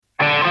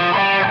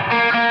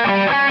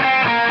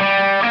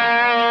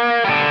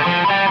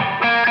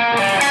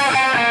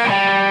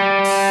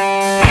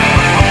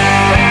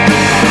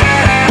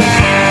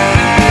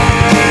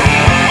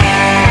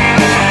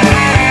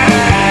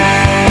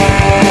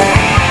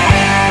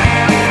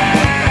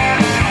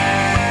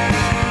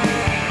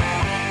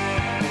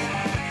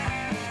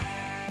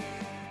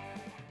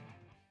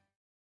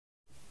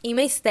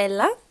Είμαι η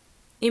Στέλλα.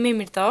 Είμαι η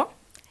Μυρτώ.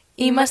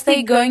 Είμαστε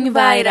οι Going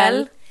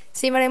Viral.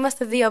 Σήμερα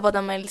είμαστε δύο από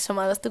τα μέλη της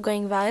ομάδας του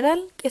Going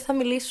Viral και θα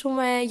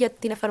μιλήσουμε για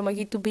την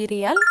εφαρμογή του Be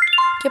Real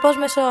και πώς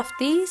μέσω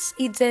αυτής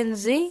η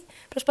Gen Z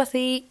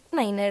προσπαθεί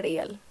να είναι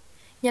real.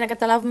 Για να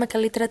καταλάβουμε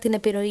καλύτερα την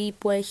επιρροή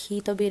που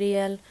έχει το Be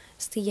Real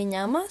στη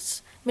γενιά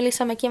μας,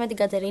 μιλήσαμε και με την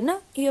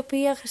Κατερίνα, η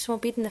οποία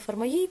χρησιμοποιεί την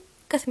εφαρμογή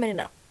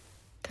καθημερινά.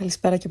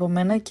 Καλησπέρα και από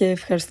μένα και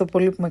ευχαριστώ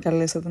πολύ που με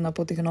καλέσατε να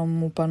πω τη γνώμη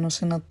μου πάνω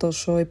σε ένα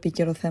τόσο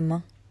επίκαιρο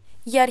θέμα.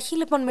 Για αρχή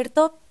λοιπόν,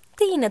 Μυρτώ,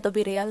 τι είναι το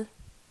Be Real?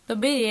 Το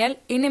Be Real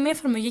είναι μια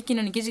εφαρμογή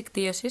κοινωνικής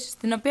δικτύωσης,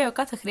 στην οποία ο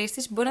κάθε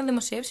χρήστης μπορεί να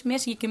δημοσιεύσει μια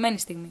συγκεκριμένη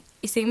στιγμή.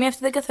 Η στιγμή αυτή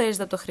δεν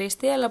καθορίζεται από το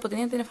χρήστη, αλλά από την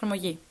ίδια την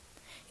εφαρμογή.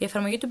 Η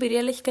εφαρμογή του Be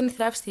Real έχει κάνει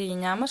θράψη στη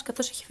γενιά μας,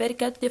 καθώς έχει φέρει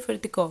κάτι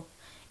διαφορετικό.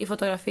 Οι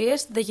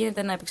φωτογραφίες δεν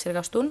γίνεται να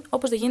επεξεργαστούν,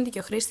 όπως δεν γίνεται και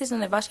ο χρήστης να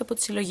ανεβάσει από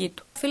τη συλλογή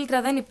του.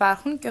 Φίλτρα δεν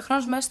υπάρχουν και ο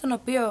χρόνος μέσα στον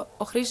οποίο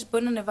ο χρήστης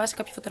μπορεί να ανεβάσει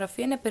κάποια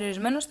φωτογραφία είναι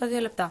περιορισμένο στα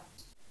 2 λεπτά.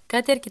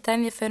 Κάτι αρκετά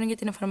ενδιαφέρον για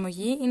την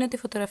εφαρμογή είναι ότι οι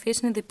φωτογραφίες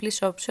είναι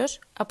διπλής όψεως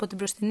από την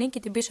μπροστινή και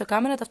την πίσω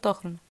κάμερα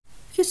ταυτόχρονα.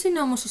 Ποιος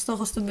είναι όμως ο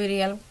στόχος του Be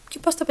Real και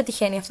πώς το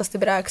πετυχαίνει αυτό στην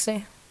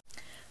πράξη?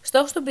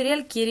 Στόχος του Be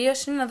Real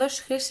κυρίως είναι να δώσει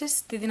στους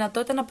χρήστες τη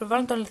δυνατότητα να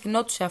προβάλλουν τον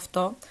αληθινό τους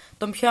εαυτό,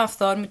 τον πιο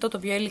αυθόρμητο,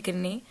 τον πιο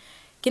ειλικρινή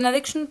και να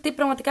δείξουν τι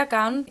πραγματικά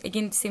κάνουν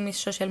εκείνη τη στιγμή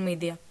στις social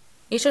media.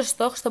 Ίσως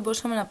στόχος θα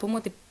μπορούσαμε να πούμε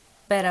ότι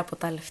πέρα από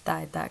τα λεφτά,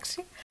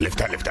 εντάξει.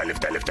 Λεφτά.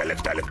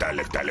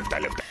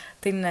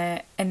 Την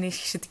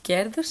ενίσχυση του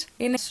κέρδους.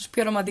 Είναι ίσως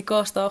πιο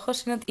ρομαντικό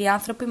στόχος. Είναι ότι οι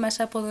άνθρωποι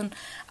μέσα από τον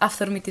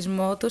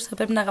αυθορμητισμό τους θα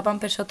πρέπει να αγαπάνε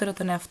περισσότερο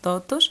τον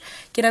εαυτό τους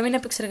και να μην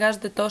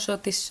επεξεργάζονται τόσο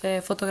τις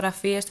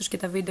φωτογραφίες τους και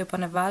τα βίντεο που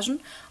ανεβάζουν,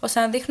 ώστε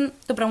να δείχνουν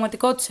τον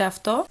πραγματικό τους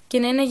εαυτό και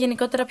να είναι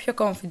γενικότερα πιο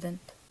confident.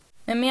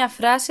 Με μία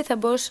φράση θα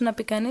μπορούσε να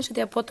πει κανείς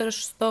ότι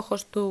απότερος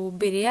στόχος του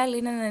Be Real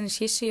είναι να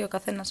ενισχύσει ο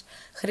καθένας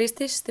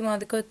χρήστης στη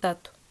μοναδικότητά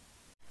του.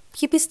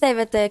 Ποιοι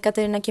πιστεύετε,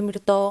 Κατερίνα και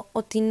Μυρτώ,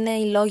 ότι είναι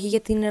οι λόγοι για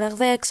την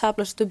ραγδαία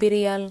εξάπλωση του Be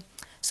Real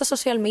στα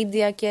social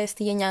media και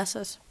στη γενιά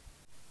σας?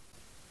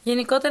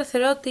 Γενικότερα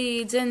θεωρώ ότι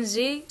η Gen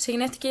Z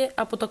συγκινήθηκε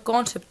από το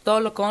concept, το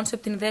όλο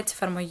concept, την ιδέα της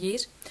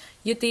εφαρμογής,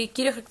 γιατί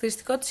κύριο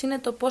χαρακτηριστικό της είναι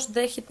το πώς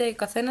δέχεται ο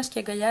καθένας και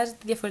αγκαλιάζει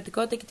τη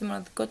διαφορετικότητα και τη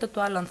μοναδικότητα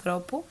του άλλου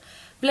ανθρώπου,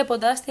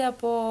 βλέποντάς τη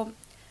από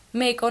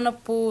μια εικόνα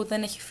που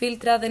δεν έχει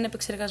φίλτρα, δεν είναι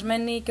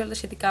επεξεργασμένη και όλα τα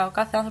σχετικά. Ο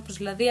κάθε άνθρωπος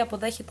δηλαδή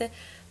αποδέχεται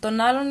τον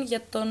άλλον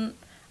για τον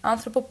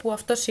άνθρωπο που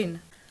αυτός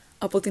είναι.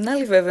 Από την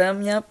άλλη βέβαια,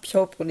 μια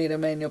πιο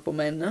πονηρεμένη από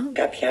μένα,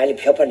 κάποια άλλη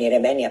πιο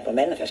πονηρεμένη από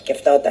μένα θα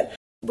σκεφτόταν,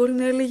 μπορεί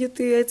να έλεγε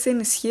ότι έτσι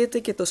ενισχύεται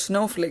και το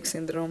snowflake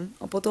syndrome,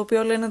 από το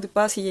οποίο λένε ότι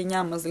πάσχει η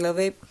γενιά μας,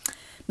 δηλαδή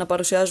να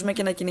παρουσιάζουμε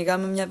και να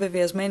κυνηγάμε μια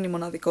βεβαιασμένη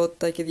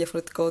μοναδικότητα και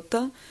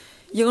διαφορετικότητα,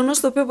 γεγονός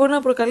το οποίο μπορεί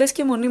να προκαλέσει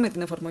και μονή με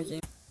την εφαρμογή.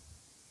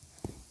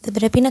 Δεν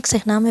πρέπει να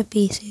ξεχνάμε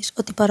επίσης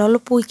ότι παρόλο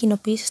που η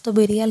κοινοποίηση στο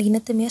Be Real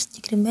γίνεται μια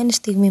συγκεκριμένη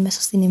στιγμή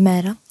μέσα στην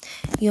ημέρα,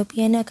 η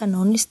οποία είναι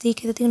ακανόνιστη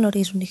και δεν τη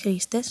γνωρίζουν οι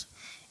χρήστες,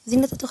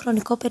 δίνεται το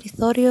χρονικό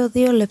περιθώριο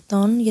 2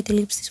 λεπτών για τη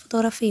λήψη της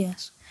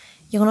φωτογραφίας.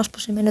 Γεγονός που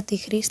σημαίνει ότι οι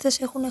χρήστες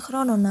έχουν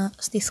χρόνο να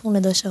στηθούν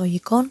εντός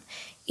εισαγωγικών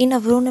ή να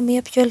βρουν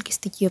μια πιο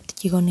ελκυστική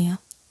οπτική γωνία.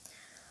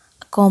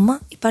 Ακόμα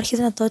υπάρχει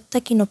δυνατότητα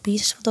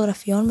κοινοποίησης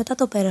φωτογραφιών μετά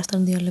το πέρας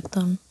των 2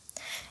 λεπτών.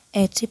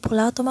 Έτσι,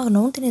 πολλά άτομα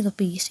αγνοούν την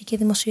ειδοποίηση και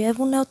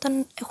δημοσιεύουν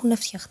όταν έχουν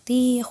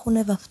φτιαχτεί,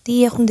 έχουν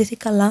βαφτεί, έχουν ντυθεί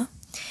καλά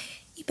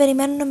ή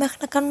περιμένουν μέχρι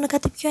να κάνουν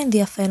κάτι πιο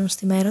ενδιαφέρον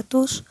στη μέρα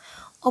τους,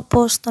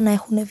 όπως το να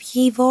έχουν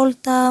βγει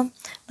βόλτα,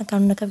 να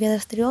κάνουν κάποια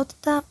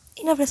δραστηριότητα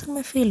ή να βρεθούν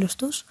με φίλους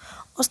τους,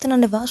 ώστε να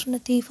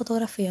ανεβάσουν τη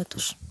φωτογραφία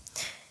τους.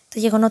 Τα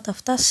γεγονότα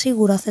αυτά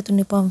σίγουρα θέτουν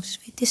υπό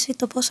αμφισβήτηση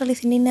το πώς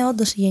αληθινή είναι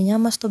όντως η γενιά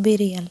μας στο Be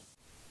Real.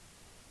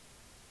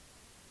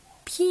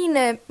 Ποιοι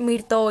είναι,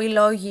 Μυρτώ, οι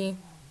λόγοι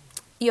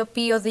οι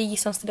οποίοι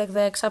οδήγησαν στην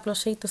ραγδαία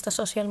εξάπλωσή του στα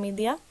social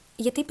media?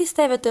 Γιατί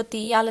πιστεύετε ότι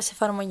οι άλλες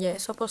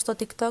εφαρμογές, όπως το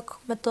TikTok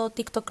με το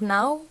TikTok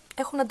Now,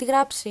 έχουν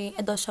αντιγράψει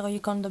εντός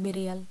εισαγωγικών το Be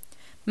Real?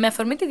 Με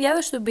αφορμή τη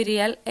διάδοση του Be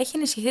Real έχει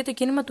ενισχυθεί το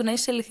κίνημα του να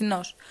είσαι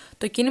αληθινός.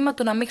 Το κίνημα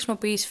του να μην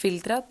χρησιμοποιείς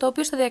φίλτρα, το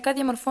οποίο σταδιακά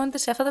διαμορφώνεται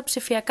σε αυτά τα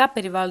ψηφιακά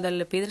περιβάλλοντα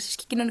αλληλεπίδρασης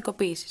και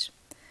κοινωνικοποίησης.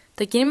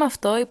 Το κίνημα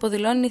αυτό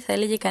υποδηλώνει, θα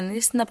έλεγε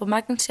κανείς, την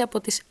απομάκρυνση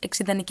από τις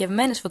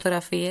εξειδανικευμένες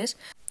φωτογραφίες,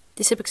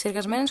 τις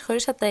επεξεργασμένες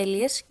χωρίς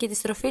ατέλειες και τη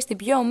στροφή στην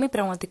πιο ομή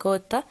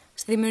πραγματικότητα,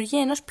 στη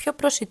δημιουργία ενός πιο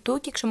προσιτού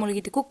και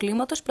εξομολογητικού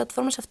κλίματος στις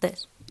πλατφόρμες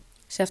αυτές.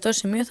 Σε αυτό το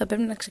σημείο θα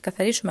πρέπει να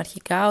ξεκαθαρίσουμε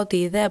αρχικά ότι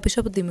η ιδέα πίσω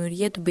από τη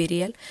δημιουργία του Be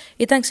Real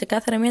ήταν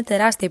ξεκάθαρα μια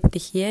τεράστια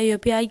επιτυχία, η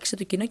οποία άγγιξε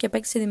το κοινό και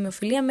απέκτησε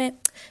δημοφιλία με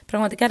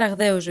πραγματικά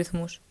ραγδαίους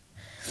ρυθμούς.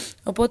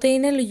 Οπότε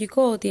είναι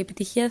λογικό ότι η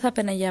επιτυχία θα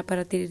πέναγε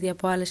απαρατήρητη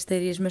από άλλες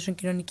εταιρείες μέσω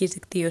κοινωνικής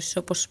δικτύωσης,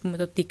 όπως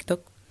το TikTok.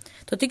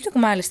 Το TikTok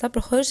μάλιστα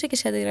προχώρησε και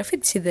σε αντιγραφή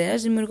της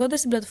ιδέας, δημιουργώντας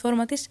στην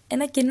πλατφόρμα της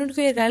ένα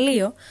καινούργιο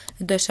εργαλείο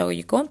εντός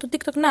εισαγωγικών, το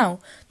TikTok Now,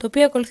 το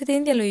οποίο ακολουθεί την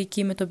ίδια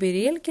λογική με το Be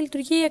Real και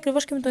λειτουργεί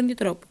ακριβώς και με τον ίδιο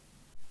τρόπο.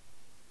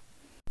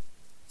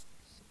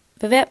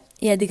 Βέβαια,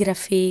 η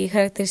αντιγραφή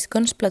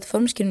χαρακτηριστικών της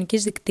πλατφόρμας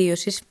κοινωνικής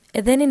δικτύωσης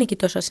δεν είναι και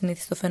τόσο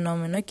ασυνήθιστο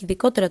φαινόμενο, και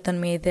ειδικότερα όταν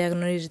μια ιδέα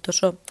γνωρίζει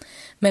τόσο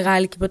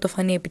μεγάλη και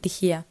πρωτοφανή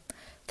επιτυχία.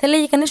 Θα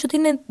έλεγε κανείς ότι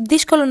είναι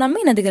δύσκολο να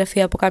μην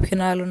αντιγραφεί από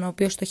κάποιον άλλον ο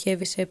οποίος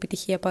στοχεύει σε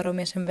επιτυχία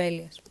παρόμοιας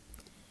εμβέλειας.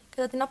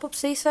 Κατά την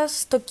άποψή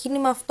σας, το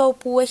κίνημα αυτό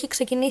που έχει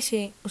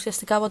ξεκινήσει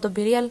ουσιαστικά από το Be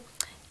Real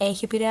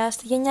έχει επηρεάσει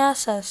τη γενιά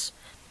σας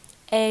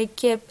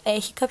και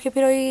έχει κάποια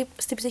επιρροή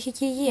στην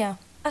ψυχική υγεία?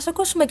 Ας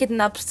ακούσουμε και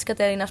την άποψη της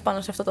Κατερίνας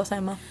πάνω σε αυτό το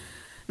θέμα.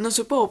 Να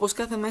σου πω πως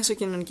κάθε μέσο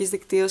κοινωνικής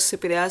δικτύωσης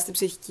επηρεάζει την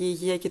ψυχική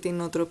υγεία και την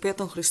νοοτροπία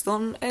των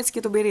χρηστών, έτσι και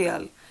τον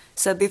BeReal.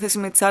 Σε αντίθεση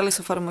με τις άλλες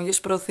εφαρμογές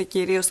που προωθεί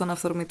κυρίως τον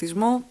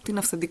αυθορμητισμό, την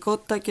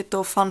αυθεντικότητα και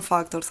το fun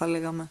factor, θα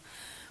λέγαμε.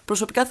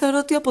 Προσωπικά θεωρώ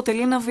ότι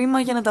αποτελεί ένα βήμα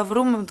για να τα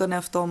βρούμε με τον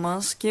εαυτό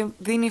μας και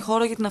δίνει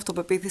χώρο για την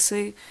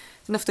αυτοπεποίθηση,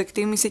 την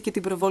αυτοεκτίμηση και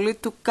την προβολή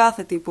του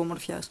κάθε τύπου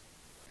ομορφιάς.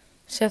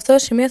 Σε αυτό το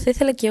σημείο θα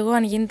ήθελα και εγώ,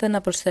 αν γίνεται,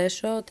 να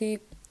προσθέσω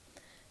ότι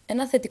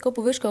ένα θετικό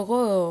που βρίσκω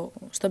εγώ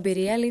στον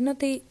BeReal είναι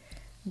ότι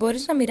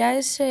μπορείς να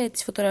μοιράζεσαι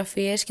τις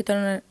φωτογραφίες και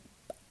τον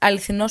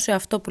αληθινό σου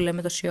εαυτό που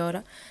λέμε τόση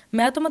ώρα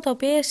με άτομα τα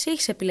οποία εσύ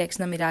έχεις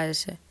επιλέξει να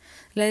μοιράζεσαι.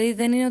 Δηλαδή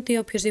δεν είναι ότι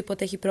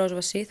οποιοδήποτε έχει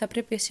πρόσβαση, θα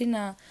πρέπει εσύ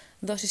να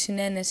δώσεις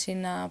συνένεση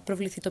να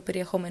προβληθεί το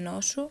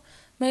περιεχόμενό σου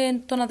με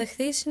το να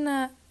δεχθείς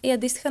ή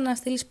αντίστοιχα να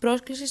στείλεις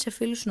πρόσκληση σε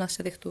φίλους σου να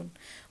σε δεχτούν.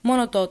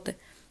 Μόνο τότε.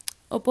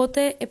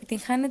 Οπότε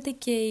επιτυγχάνεται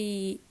και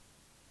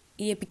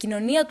η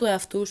επικοινωνία του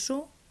εαυτού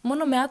σου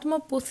μόνο με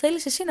άτομα που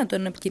θέλεις εσύ να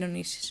τον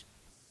επικοινωνήσεις.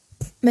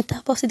 Μετά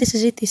από αυτή τη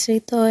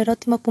συζήτηση, το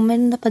ερώτημα που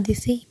μένει να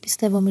απαντηθεί,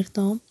 πιστεύω,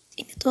 Μυρτώ,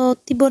 είναι το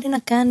τι μπορεί να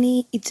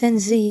κάνει η Gen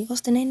Z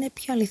ώστε να είναι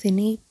πιο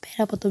αληθινή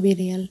πέρα από το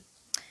BeReal.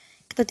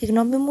 Κατά τη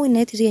γνώμη μου, οι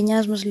νέοι της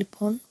γενιάς μας,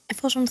 λοιπόν,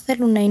 εφόσον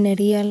θέλουν να είναι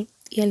real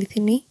ή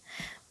αληθινοί,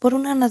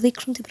 μπορούν να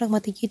αναδείξουν την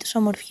πραγματική τους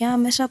ομορφιά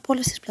μέσα από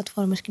όλες τις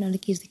πλατφόρμες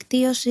κοινωνικής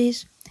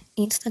δικτύωσης,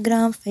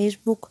 Instagram,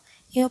 Facebook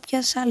ή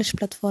όποιας άλλες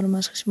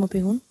πλατφόρμας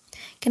χρησιμοποιούν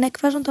και να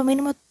εκφράζουν το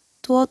μήνυμα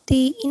του ότι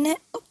είναι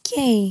ok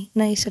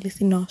να είσαι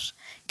αληθινός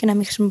και να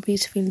μην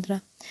χρησιμοποιείς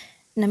φίλτρα.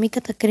 Να μην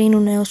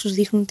κατακρίνουν όσους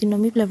δείχνουν την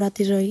ομή πλευρά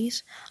της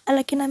ζωής,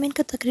 αλλά και να μην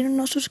κατακρίνουν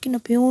όσους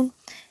κοινοποιούν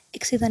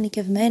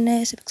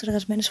εξειδανικευμένες,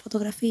 επεξεργασμένες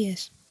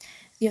φωτογραφίες.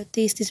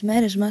 Διότι στις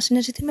μέρες μας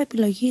είναι ζήτημα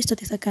επιλογής το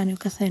τι θα κάνει ο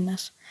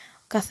καθένας,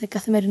 ο κάθε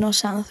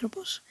καθημερινός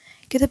άνθρωπος,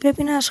 και δεν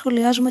πρέπει να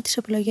σχολιάζουμε τις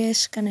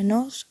επιλογές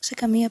κανενός σε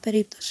καμία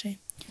περίπτωση.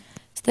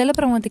 Στέλλα,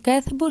 πραγματικά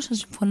δεν μπορούσα να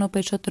συμφωνώ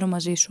περισσότερο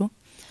μαζί σου.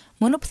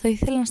 Μόνο που θα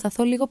ήθελα να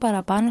σταθώ λίγο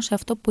παραπάνω σε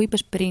αυτό που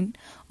είπες πριν,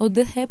 ότι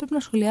δεν θα έπρεπε να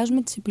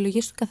σχολιάζουμε τις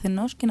επιλογές του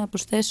καθενός και να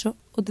προσθέσω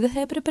ότι δεν θα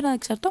έπρεπε να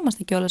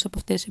εξαρτώμαστε κιόλας από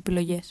αυτές τις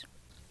επιλογές.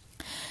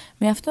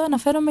 Με αυτό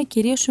αναφέρομαι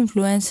κυρίως στους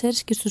influencers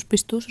και στους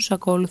πιστούς τους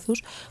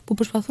ακόλουθους που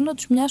προσπαθούν να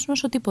τους μοιάσουν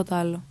όσο τίποτα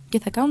άλλο και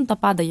θα κάνουν τα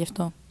πάντα γι'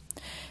 αυτό.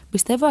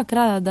 Πιστεύω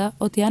ακράδαντα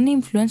ότι αν οι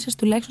influencers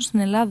τουλάχιστον στην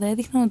Ελλάδα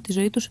έδειχναν ότι η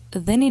ζωή τους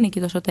δεν είναι και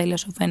τόσο τέλεια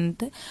όσο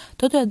φαίνεται,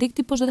 τότε ο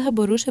αντίκτυπος δεν θα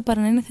μπορούσε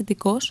παρά να είναι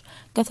θετικός,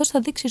 καθώς θα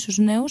δείξει στους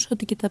νέους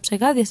ότι και τα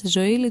ψεγάδια στη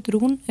ζωή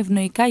λειτουργούν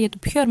ευνοϊκά για το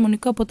πιο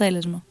αρμονικό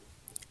αποτέλεσμα.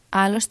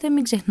 Άλλωστε,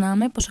 μην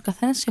ξεχνάμε πως ο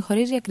καθένας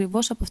ξεχωρίζει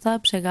ακριβώς από αυτά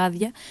τα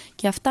ψεγάδια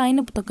και αυτά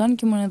είναι που το κάνουν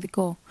και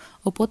μοναδικό.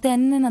 Οπότε,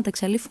 αν είναι να τα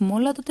εξαλείφουμε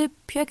όλα, τότε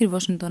ποιο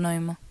ακριβώς είναι το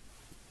νόημα?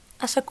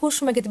 Ας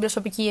ακούσουμε και την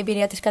προσωπική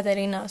εμπειρία της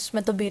Κατερίνας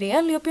με τον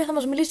BeReal, η οποία θα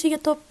μας μιλήσει για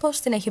το πώς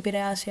την έχει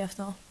επηρεάσει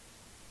αυτό.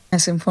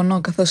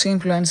 Συμφωνώ, καθώς οι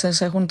influencers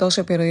έχουν τόση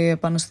επιρροή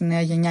επάνω στη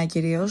νέα γενιά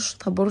κυρίως,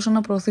 θα μπορούσαν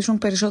να προωθήσουν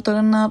περισσότερο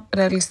ένα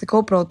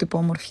ρεαλιστικό πρότυπο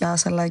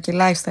ομορφιάς, αλλά και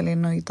lifestyle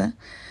εννοείται,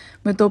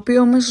 με το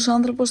οποίο ο μέσος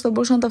άνθρωπος θα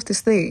μπορούσε να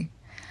ταυτιστεί.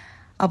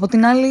 Από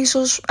την άλλη,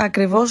 ίσως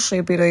ακριβώς η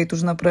επιρροή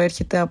τους να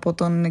προέρχεται από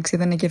τον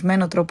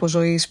εξειδανικευμένο τρόπο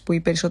ζωής που οι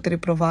περισσότεροι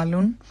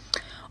προβάλλουν,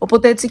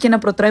 οπότε έτσι και να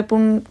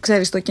προτρέπουν,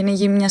 το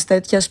κυνήγι μιας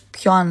τέτοιας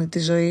πιο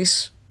άνετης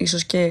ζωής,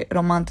 ίσως και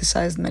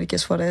romanticized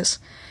μερικές φορές,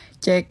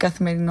 και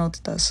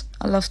καθημερινότητας.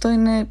 Αλλά αυτό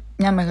είναι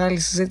μια μεγάλη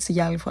συζήτηση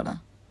για άλλη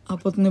φορά.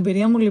 Από την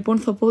εμπειρία μου λοιπόν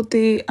θα πω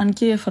ότι αν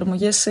και οι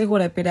εφαρμογές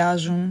σίγουρα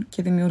επηρεάζουν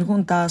και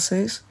δημιουργούν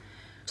τάσεις,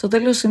 στο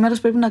τέλος της ημέρας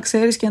πρέπει να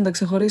ξέρεις και να τα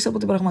ξεχωρίσεις από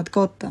την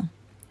πραγματικότητα.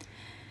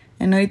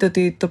 Εννοείται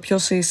ότι το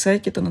ποιος είσαι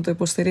και το να το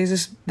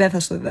υποστηρίζεις δεν θα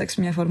σου διδάξει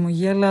μια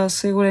εφαρμογή, αλλά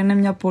σίγουρα είναι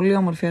μια πολύ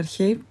όμορφη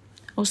αρχή,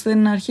 ώστε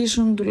να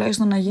αρχίσουν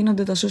τουλάχιστον να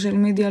γίνονται τα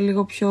social media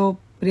λίγο πιο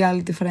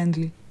reality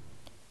friendly.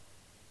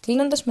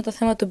 Κλείνοντας με το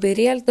θέμα του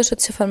BeReal, τόσο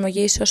της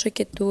εφαρμογής όσο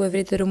και του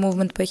ευρύτερου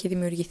movement που έχει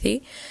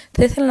δημιουργηθεί,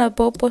 θα ήθελα να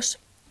πω πως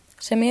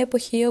σε μια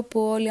εποχή όπου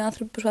όλοι οι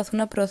άνθρωποι προσπαθούν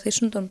να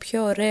προωθήσουν τον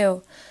πιο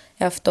ωραίο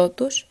εαυτό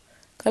τους,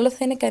 καλό θα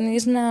είναι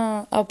κανείς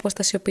να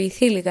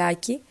αποστασιοποιηθεί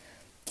λιγάκι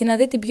και να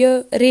δει την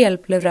πιο real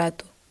πλευρά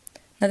του.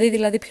 Να δει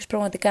δηλαδή ποιος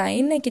πραγματικά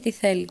είναι και τι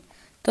θέλει.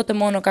 Τότε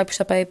μόνο κάποιος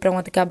θα πάει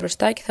πραγματικά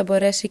μπροστά και θα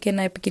μπορέσει και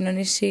να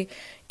επικοινωνήσει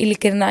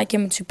ειλικρινά και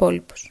με τους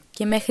υπόλοιπους.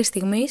 Και μέχρι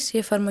στιγμής η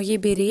εφαρμογή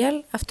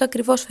BeReal αυτό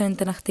ακριβώς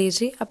φαίνεται να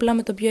χτίζει, απλά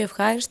με τον πιο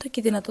ευχάριστο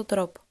και δυνατό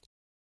τρόπο.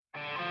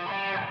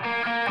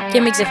 Και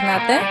μην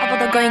ξεχνάτε,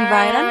 Από το Going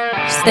Viral,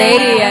 stay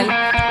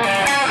real!